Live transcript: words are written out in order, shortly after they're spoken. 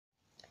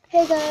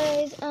Hey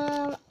guys,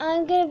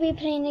 I'm gonna be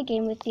playing a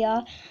game with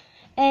y'all,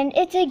 and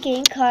it's a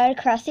game called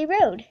Crossy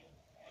Road.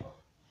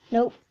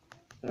 Nope,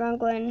 wrong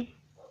one.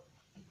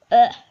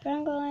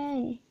 Wrong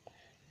one.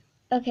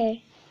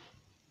 Okay.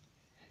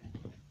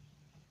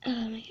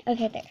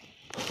 Okay, there.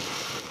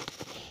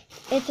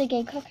 It's a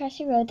game called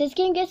Crossy Road. This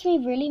game gets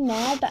me really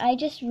mad, but I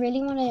just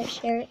really want to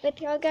share it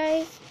with y'all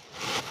guys.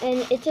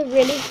 And it's a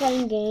really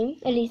fun game.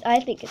 At least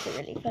I think it's a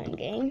really fun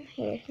game.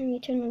 Here, let me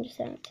turn on the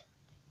sound.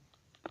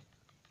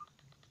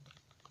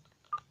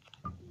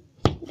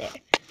 There.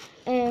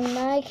 And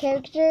my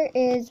character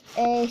is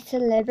a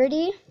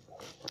celebrity.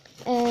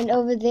 And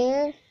over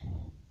there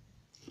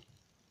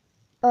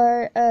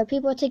are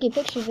people taking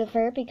pictures of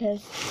her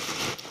because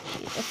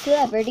she's a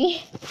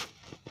celebrity.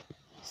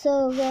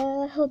 So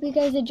hope you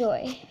guys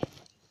enjoy.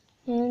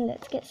 And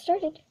let's get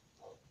started.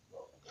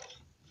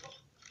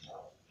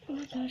 Oh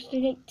my gosh,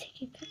 they're like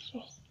taking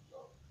pictures.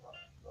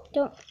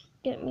 Don't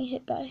get me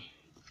hit by.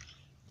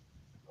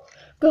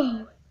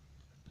 Go!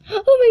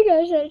 Oh my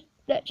gosh,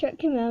 that truck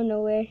came out of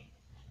nowhere.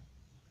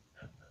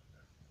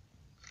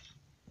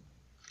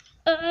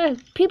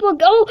 People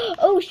go!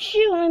 Oh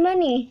shoot, my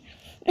money!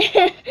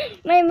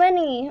 My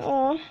money!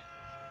 Oh.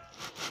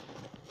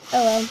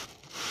 Oh well.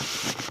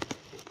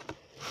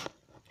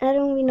 I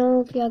don't even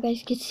know if y'all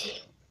guys can see.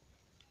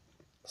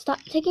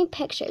 Stop taking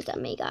pictures of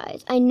me,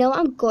 guys. I know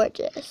I'm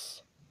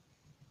gorgeous.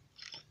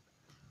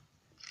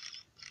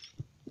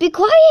 Be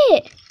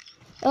quiet!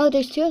 Oh,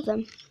 there's two of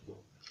them.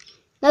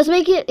 Let's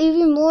make it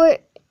even more.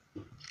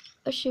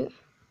 Oh shoot.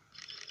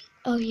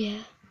 Oh yeah.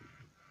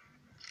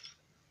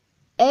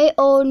 Hey,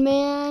 old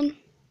man.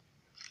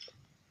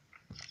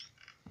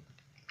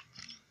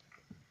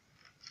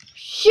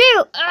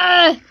 Shoot!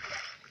 I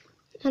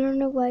don't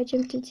know why I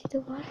jumped into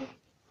the water.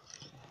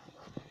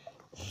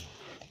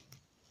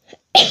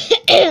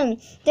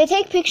 They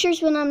take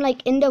pictures when I'm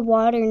like in the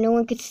water. No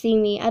one could see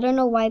me. I don't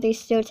know why they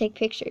still take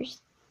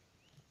pictures.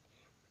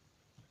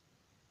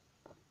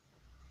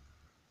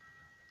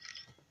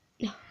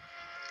 No.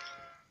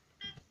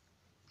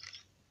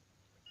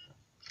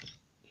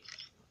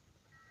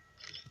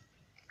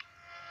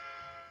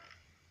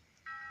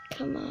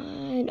 Come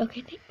on.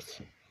 Okay,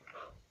 thanks.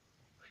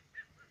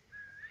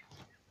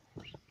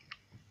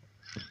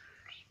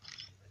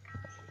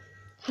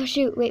 Oh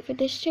shoot, wait for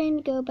this train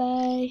to go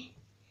by.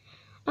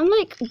 I'm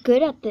like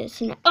good at this.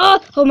 And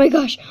oh my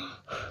gosh.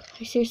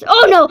 I seriously.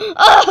 Oh no.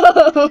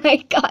 Oh my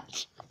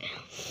gosh.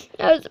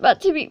 I was about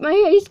to beat my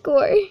high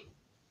score.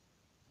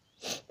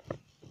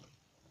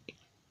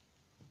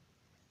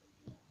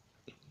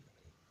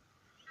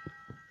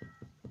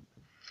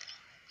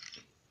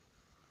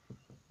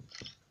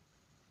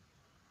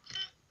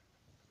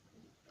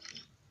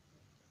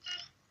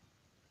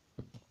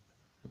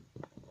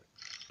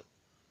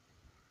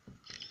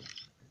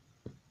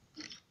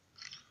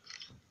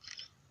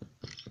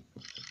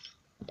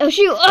 Oh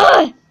shoot!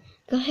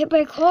 Got hit by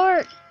a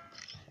car.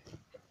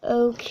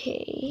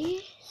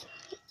 Okay, so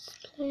let's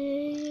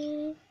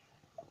play.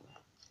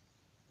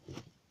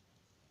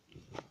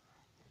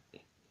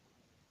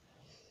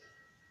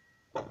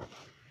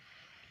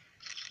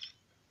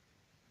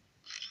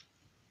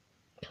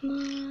 Come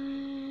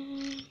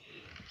on.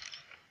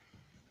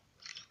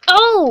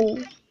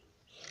 Oh!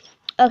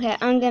 Okay,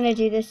 I'm gonna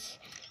do this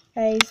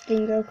guys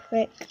thing real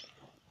quick.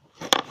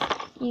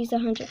 Use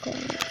 100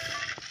 coins.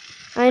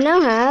 I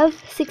now have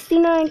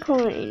 69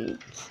 coins.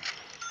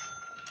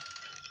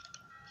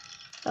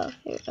 Oh,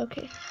 here,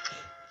 okay.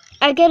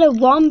 I get a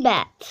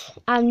wombat.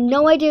 I have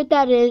no idea what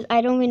that is.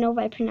 I don't even know if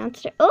I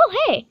pronounced it. Oh,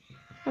 hey!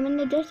 I'm in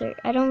the desert.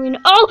 I don't even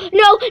know. Oh,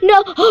 no!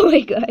 Oh my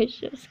gosh,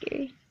 so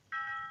scary.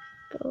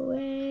 Go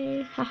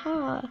away.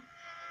 Haha.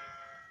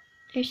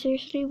 I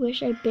seriously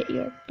wish I bit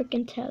your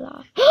freaking tail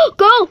off.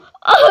 Go!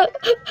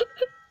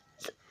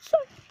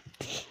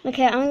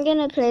 Okay, I'm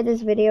gonna play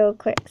this video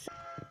quick.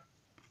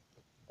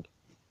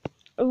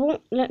 It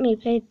won't let me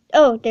play.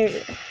 Oh, there it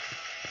is.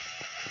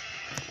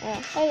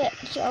 I let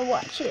y'all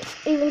watch it.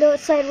 Even though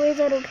it's sideways,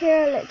 I don't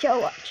care. I let y'all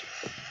watch it.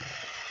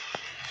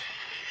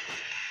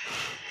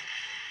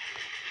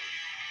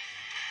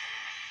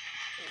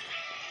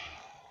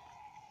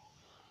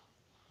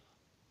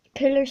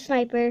 Killer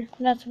Sniper,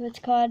 that's what it's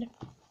called.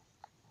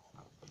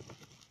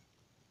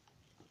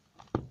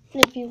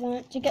 If you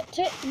want to get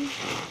to it.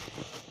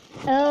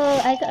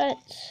 Oh, I got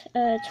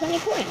 20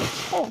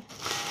 coins. Oh.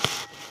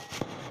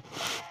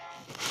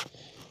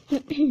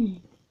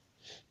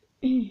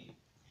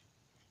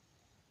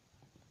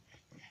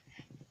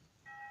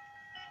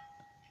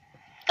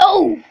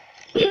 Oh!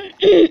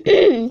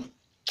 Did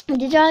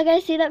y'all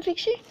guys see that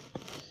picture?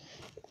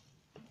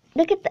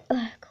 Look at the. Go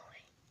away.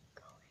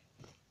 Go away.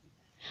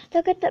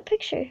 Look at that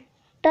picture.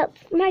 That's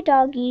my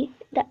doggy.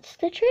 That's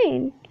the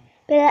train.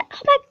 But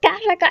oh my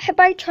gosh, I got hit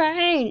by a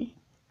train.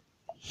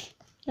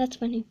 That's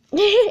funny.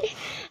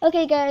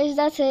 Okay, guys,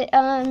 that's it.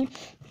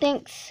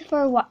 Thanks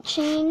for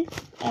watching,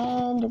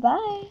 and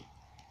bye.